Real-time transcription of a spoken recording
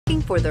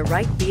Looking for the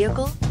right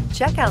vehicle?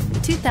 Check out the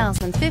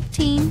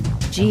 2015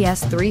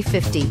 GS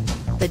 350.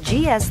 The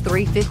GS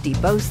 350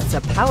 boasts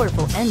a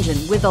powerful engine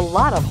with a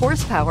lot of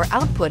horsepower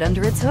output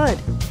under its hood.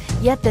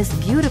 Yet this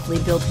beautifully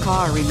built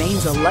car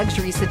remains a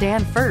luxury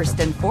sedan first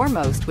and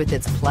foremost with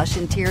its plush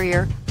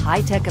interior,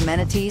 high-tech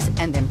amenities,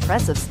 and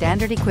impressive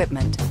standard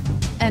equipment,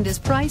 and is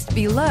priced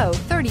below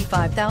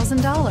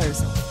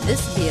 $35,000.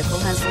 This vehicle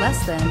has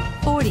less than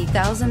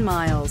 40,000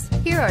 miles.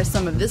 Here are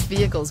some of this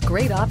vehicle's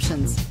great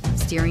options: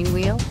 steering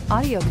wheel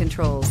audio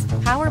controls,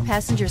 power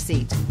passenger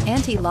seat,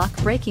 anti-lock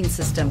braking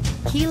system,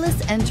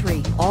 keyless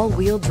entry,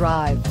 all-wheel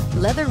drive,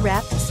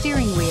 leather-wrapped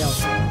steering wheel,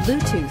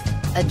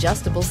 Bluetooth,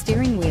 adjustable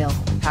steering wheel,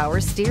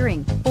 power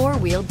steering,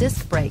 four-wheel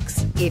disc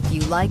brakes. If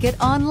you like it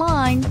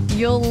online,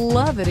 you'll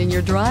love it in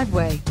your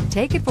driveway.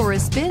 Take it for a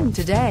spin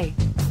today.